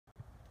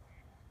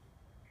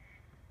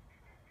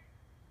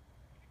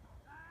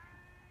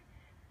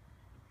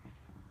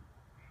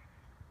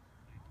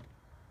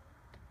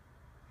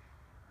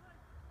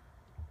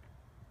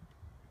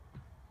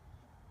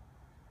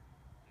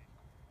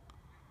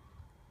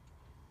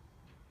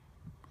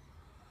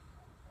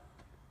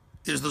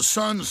Is the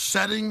sun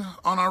setting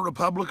on our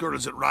republic or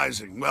is it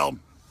rising? Well,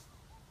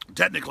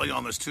 technically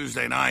on this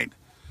Tuesday night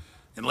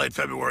in late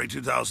February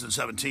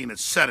 2017,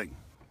 it's setting.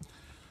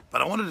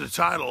 But I wanted to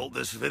title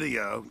this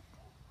video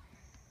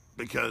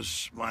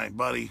because my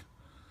buddy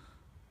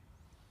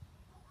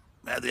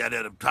had the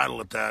idea to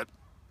title it that.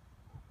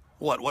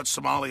 What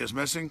Somalia is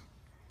missing?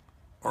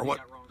 Or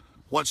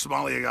what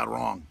Somalia got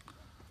wrong?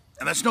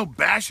 And that's no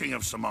bashing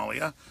of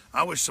Somalia.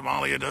 I wish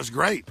Somalia does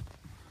great.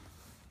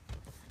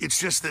 It's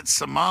just that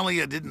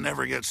Somalia didn't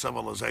ever get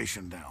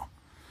civilization down.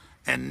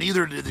 And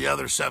neither did the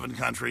other 7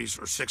 countries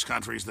or 6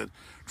 countries that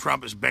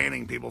Trump is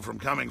banning people from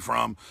coming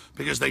from,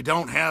 because they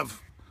don't have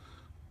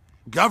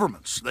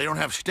governments. They don't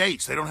have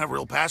states. They don't have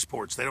real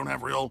passports. They don't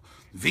have real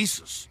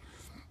visas.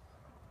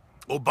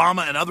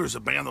 Obama and others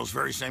have banned those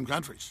very same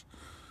countries.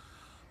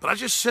 But I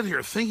just sit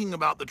here thinking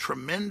about the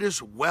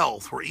tremendous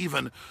wealth where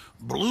even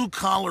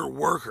blue-collar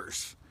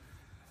workers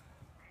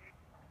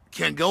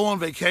can go on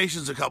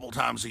vacations a couple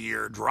times a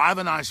year, drive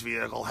a nice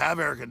vehicle, have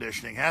air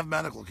conditioning, have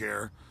medical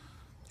care,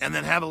 and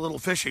then have a little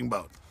fishing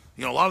boat.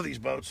 You know, a lot of these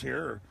boats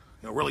here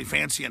are really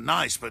fancy and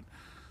nice, but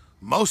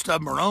most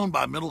of them are owned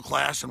by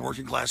middle-class and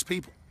working-class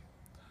people.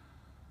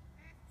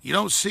 You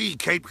don't see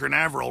Cape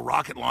Canaveral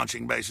rocket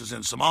launching bases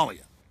in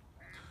Somalia.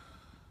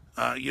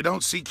 You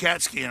don't see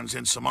CAT scans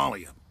in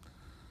Somalia.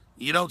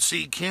 You don't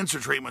see cancer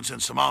treatments in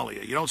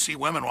Somalia. You don't see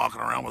women walking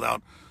around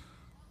without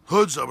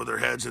hoods over their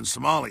heads in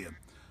Somalia,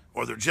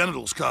 or their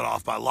genitals cut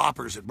off by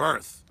loppers at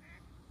birth.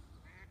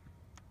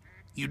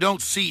 You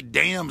don't see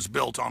dams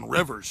built on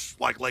rivers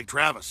like Lake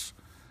Travis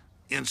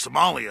in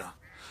Somalia.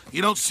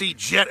 You don't see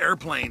jet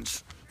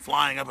airplanes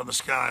flying up in the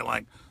sky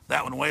like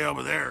that one way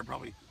over there,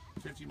 probably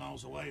 50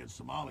 miles away in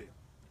Somalia.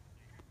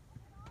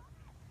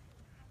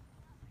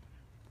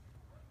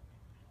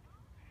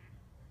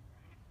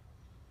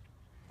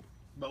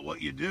 But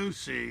what you do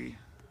see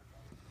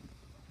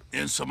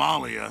in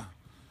Somalia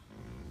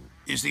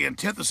is the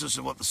antithesis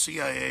of what the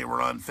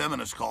CIA-run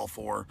feminists call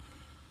for,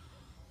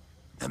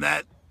 and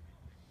that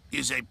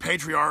is a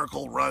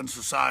patriarchal-run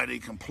society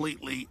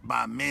completely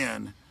by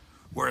men,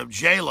 where if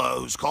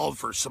J-Lo, who's called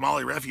for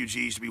Somali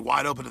refugees to be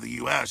wide open to the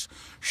U.S.,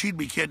 she'd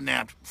be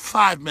kidnapped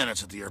 5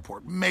 minutes at the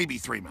airport, maybe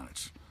 3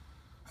 minutes.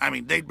 I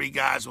mean, they'd be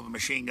guys with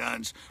machine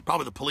guns,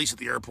 probably the police at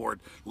the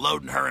airport,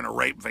 loading her in a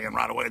rape van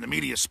right away. And the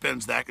media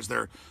spins that because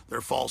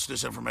they're false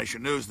disinformation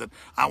news that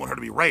I want her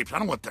to be raped. I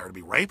don't want her to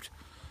be raped.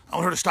 I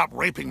want her to stop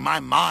raping my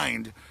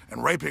mind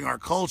and raping our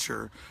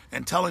culture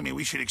and telling me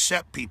we should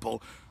accept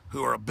people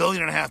who are 1.5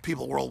 billion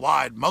people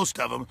worldwide, most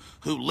of them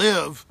who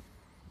live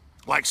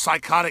like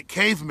psychotic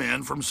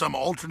cavemen from some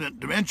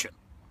alternate dimension.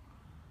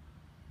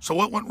 So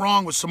what went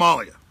wrong with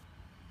Somalia?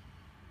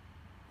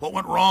 What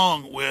went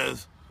wrong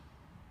with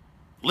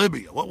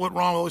Libya? What went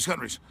wrong with all these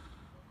countries?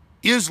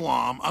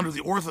 Islam, under the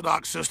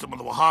orthodox system of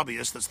the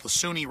Wahhabis, that's the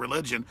Sunni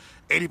religion,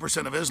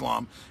 80% of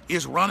Islam,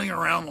 is running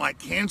around like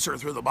cancer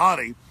through the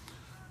body,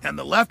 and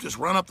the leftists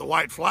run up the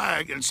white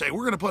flag and say, we're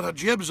going to put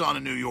hijabs on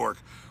in New York,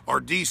 or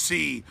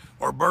D.C.,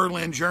 or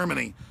Berlin,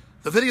 Germany.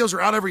 The videos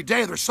are out every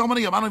day. There's so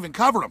many of them, I don't even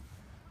cover them.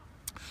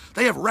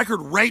 They have record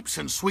rapes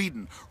in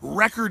Sweden,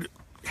 record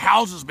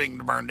houses being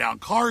burned down,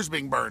 cars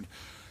being burned.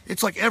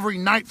 It's like every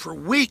night for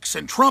weeks,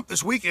 and Trump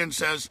this weekend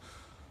says,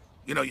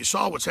 you know, you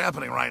saw what's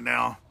happening right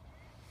now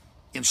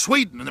in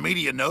Sweden, and the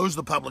media knows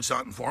the public's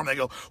not informed. They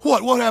go,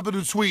 what happened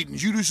in Sweden?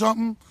 Did you do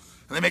something?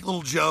 And they make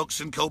little jokes,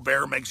 and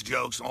Colbert makes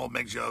jokes, and all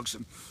make jokes.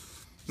 And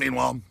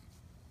meanwhile,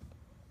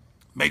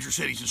 major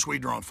cities in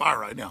Sweden are on fire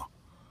right now.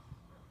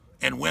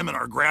 And women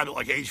are grabbed at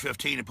like age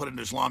 15 and put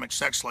into Islamic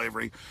sex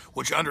slavery,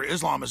 which under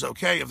Islam is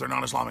okay if they're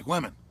not Islamic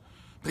women.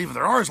 But even if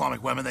there are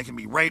Islamic women, they can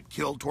be raped,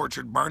 killed,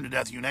 tortured, burned to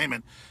death, you name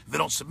it, if they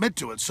don't submit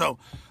to it. So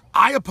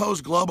I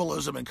oppose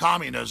globalism and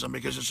communism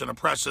because it's an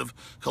oppressive,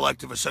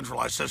 collectivist,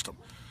 centralized system.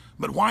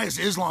 But why is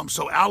Islam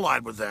so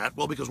allied with that?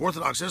 Well, because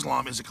Orthodox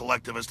Islam is a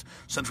collectivist,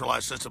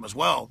 centralized system as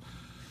well.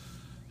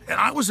 And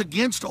I was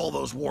against all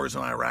those wars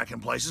in Iraq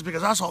and places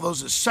because I saw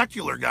those as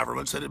secular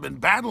governments that had been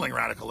battling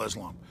radical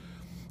Islam.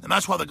 And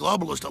that's why the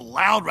globalists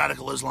allowed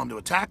radical Islam to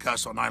attack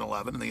us on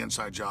 9/11 and the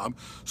inside job,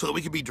 so that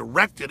we could be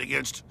directed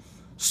against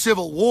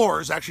civil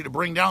wars, actually to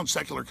bring down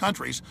secular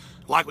countries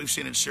like we've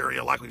seen in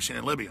Syria, like we've seen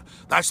in Libya.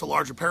 That's the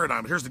larger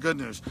paradigm. But here's the good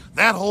news.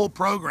 That whole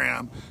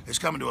program is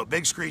coming to a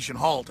big screeching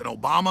halt, and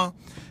Obama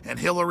and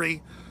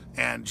Hillary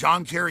and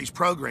John Kerry's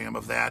program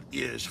of that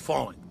is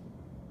falling.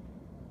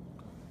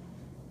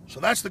 So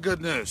that's the good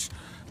news.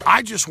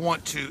 I just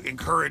want to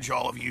encourage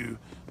all of you.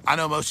 I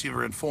know most of you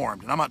are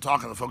informed, and I'm not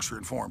talking to the folks who are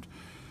informed.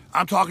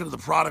 I'm talking to the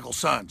prodigal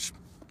sons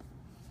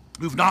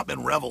who've not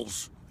been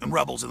rebels in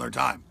their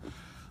time,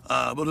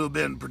 but who have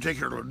been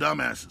particular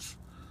dumbasses.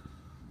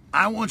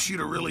 I want you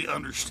to really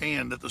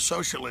understand that the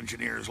social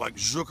engineers like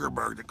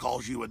Zuckerberg that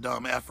calls you a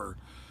dumb effer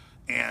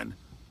and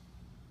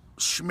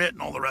Schmidt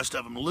and all the rest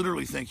of them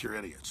literally think you're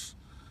idiots.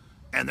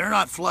 And they're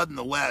not flooding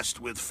the West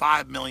with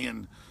 5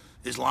 million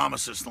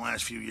Islamicists in the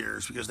last few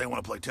years because they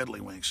want to play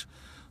tiddlywinks.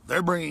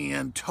 They're bringing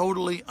in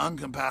totally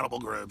incompatible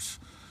groups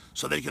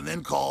so they can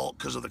then call,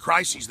 because of the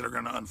crises that are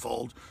going to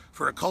unfold,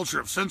 for a culture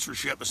of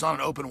censorship that's not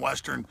an open,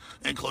 Western,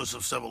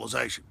 inclusive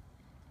civilization.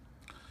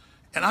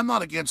 And I'm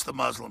not against the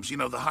Muslims. You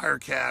know, the higher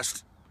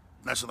caste,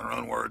 that's in their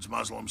own words,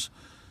 Muslims,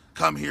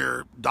 come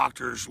here,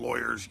 doctors,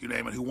 lawyers, you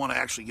name it, who want to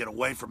actually get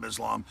away from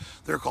Islam.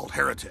 They're called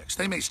heretics.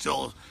 They may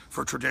still,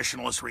 for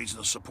traditionalist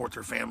reasons, support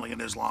their family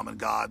and Islam and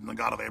the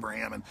God of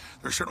Abraham, and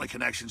there's certainly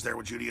connections there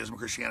with Judaism and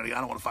Christianity. I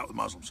don't want to fight with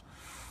Muslims.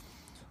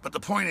 But the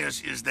point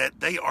is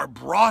that they are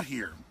brought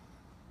here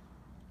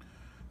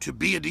to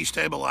be a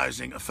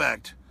destabilizing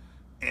effect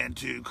and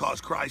to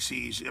cause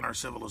crises in our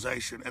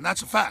civilization, and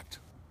that's a fact.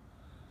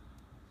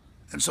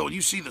 And so when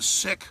you see the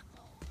sick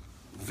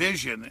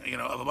vision, you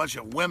know, of a bunch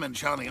of women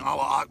chanting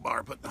Allah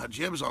Akbar, putting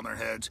hijabs on their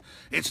heads,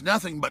 it's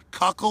nothing but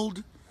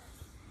cuckold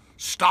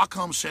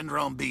Stockholm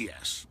Syndrome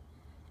BS.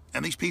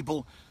 And these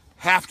people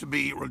have to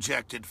be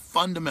rejected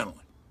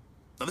fundamentally.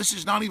 Now, this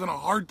is not even a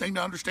hard thing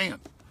to understand,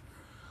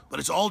 but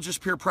it's all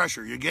just peer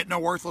pressure. You're getting a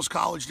worthless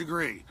college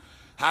degree.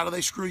 How do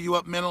they screw you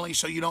up mentally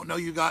so you don't know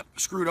you got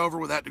screwed over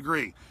with that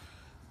degree?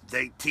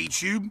 They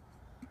teach you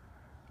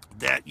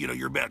that, you know,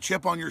 you're a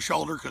chip on your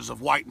shoulder because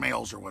of white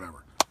males or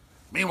whatever.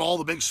 Meanwhile, all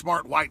the big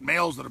smart white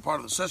males that are part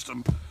of the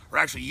system are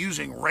actually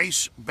using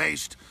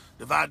race-based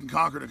divide and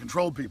conquer to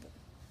control people.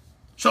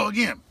 So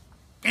again,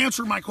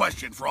 answer my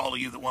question for all of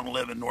you that want to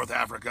live in North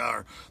Africa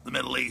or the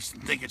Middle East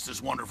and think it's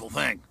this wonderful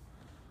thing.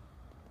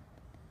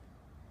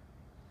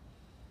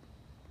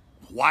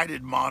 Why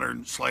did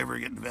modern slavery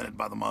get invented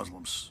by the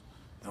Muslims?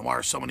 And why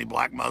are so many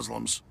black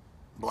Muslims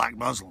black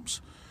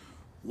Muslims?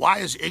 Why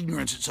is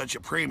ignorance at such a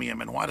premium,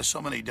 and why do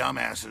so many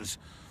dumbasses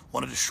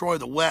want to destroy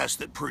the West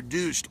that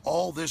produced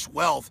all this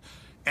wealth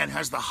and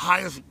has the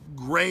highest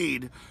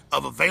grade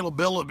of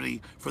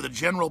availability for the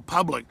general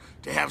public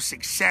to have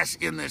success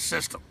in this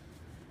system?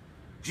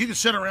 You can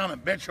sit around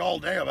and bitch all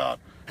day about,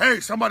 hey,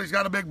 somebody's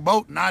got a big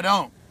boat and I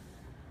don't.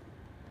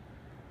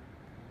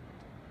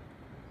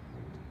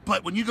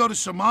 But when you go to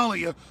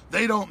Somalia,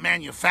 they don't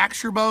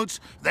manufacture boats,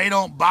 they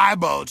don't buy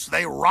boats,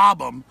 they rob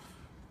them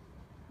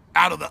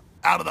out of the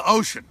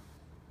ocean,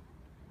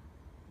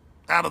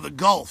 out of the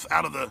Gulf,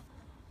 out of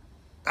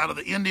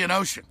the Indian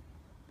Ocean.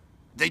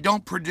 They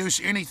don't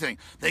produce anything.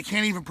 They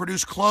can't even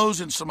produce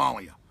clothes in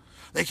Somalia.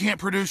 They can't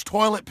produce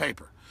toilet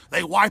paper.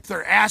 They wipe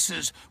their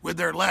asses with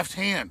their left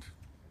hand.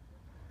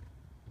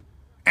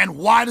 And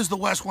why does the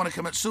West want to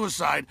commit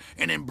suicide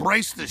and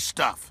embrace this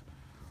stuff?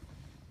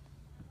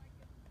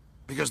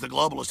 Because the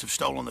globalists have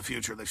stolen the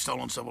future. They've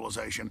stolen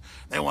civilization.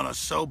 They want us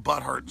so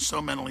butthurt and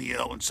so mentally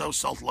ill and so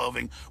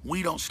self-loathing,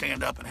 we don't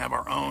stand up and have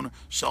our own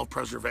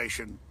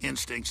self-preservation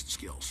instincts and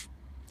skills.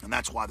 And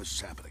that's why this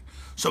is happening.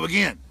 So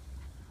again,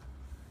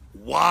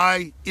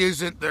 why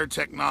isn't there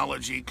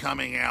technology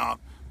coming out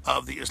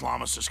of the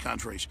Islamist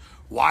countries?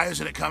 Why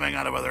isn't it coming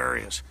out of other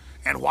areas?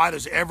 And why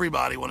does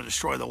everybody want to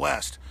destroy the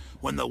West?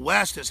 When the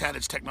West has had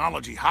its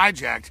technology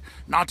hijacked,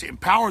 not to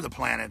empower the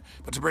planet,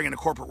 but to bring in a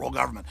corporate world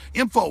government.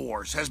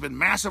 InfoWars has been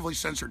massively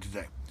censored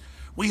today.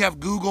 We have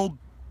Google,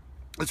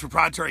 its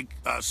proprietary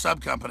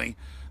sub-company,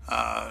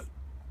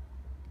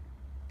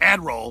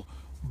 AdRoll,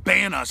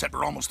 ban us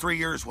after almost 3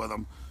 years with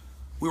them.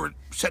 We were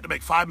set to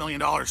make $5 million in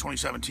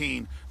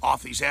 2017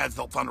 off these ads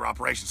to help fund our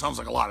operation. Sounds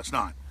like a lot, it's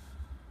not.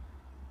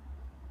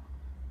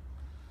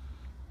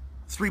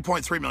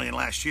 3.3 million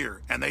last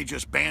year, and they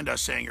just banned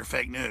us saying you're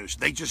fake news.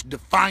 They just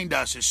defined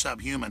us as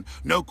subhuman.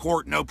 No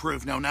court, no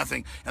proof, no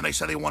nothing. And they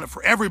said they want it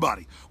for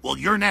everybody. Well,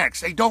 you're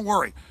next. Hey, don't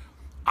worry.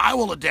 I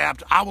will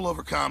adapt. I will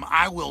overcome.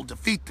 I will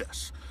defeat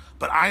this.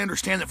 But I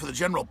understand that for the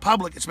general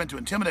public, it's meant to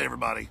intimidate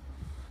everybody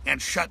and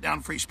shut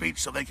down free speech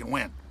so they can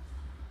win.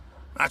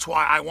 That's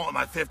why I want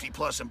my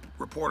 50-plus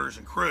reporters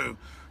and crew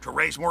to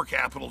raise more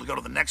capital to go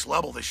to the next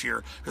level this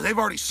year, because they've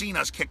already seen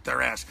us kick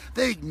their ass.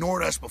 They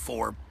ignored us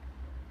before.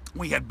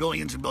 We had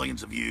billions and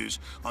billions of views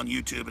on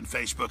YouTube and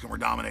Facebook, and we're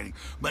dominating.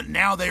 But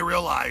now they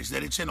realize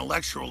that it's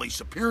intellectually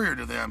superior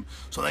to them,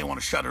 so they want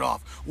to shut it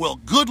off. Well,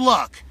 good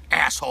luck,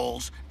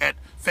 assholes, at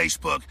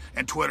Facebook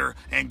and Twitter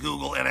and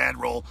Google and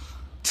AdRoll.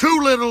 Too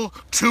little,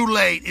 too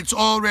late. It's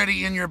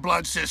already in your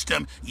blood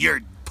system.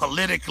 You're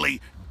politically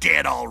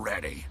dead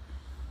already.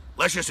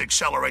 Let's just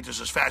accelerate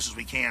this as fast as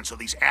we can so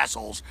these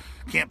assholes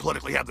can't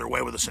politically have their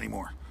way with us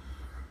anymore.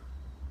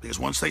 Because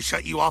once they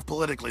shut you off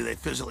politically, they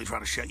physically try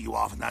to shut you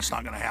off, and that's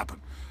not going to happen.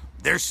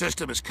 Their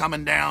system is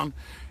coming down,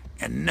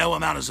 and no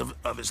amount of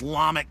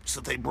Islamics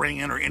that they bring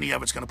in or any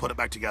of it's going to put it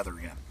back together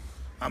again.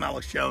 I'm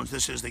Alex Jones.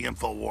 This is the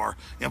InfoWar,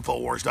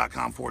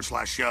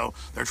 Infowars.com/show.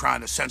 They're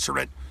trying to censor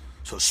it,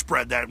 so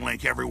spread that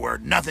link everywhere.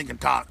 Nothing can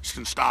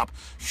stop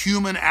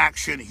human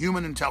action,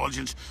 human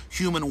intelligence,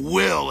 human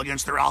will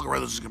against their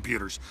algorithms and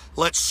computers.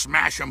 Let's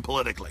smash them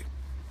politically.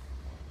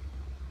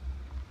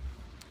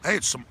 Hey,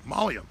 it's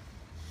Somalia.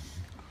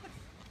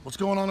 What's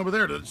going on over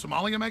there? Did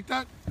Somalia make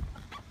that?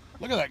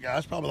 Look at that guy.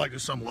 It's probably like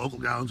just some local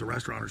guy who owns a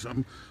restaurant or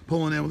something,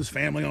 pulling in with his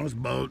family on his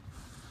boat.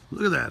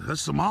 Look at that.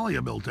 That's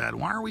Somalia built that.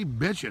 Why are we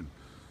bitching?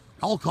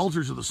 All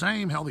cultures are the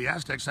same. Hell, the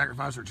Aztecs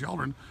sacrificed their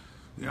children.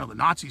 You know, the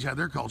Nazis had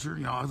their culture.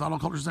 You know, I thought all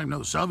cultures are the same. No,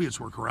 the Soviets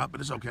were corrupt,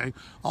 but it's okay.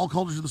 All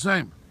cultures are the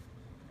same.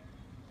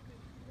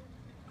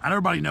 And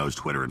everybody knows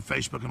Twitter and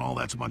Facebook and all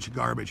that's a bunch of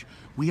garbage.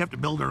 We have to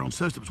build our own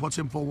systems. What's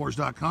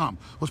Infowars.com?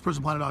 What's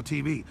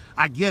PrisonPlanet.tv?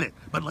 I get it,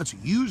 but let's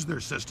use their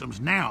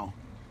systems now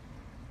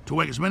to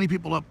wake as many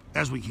people up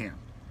as we can.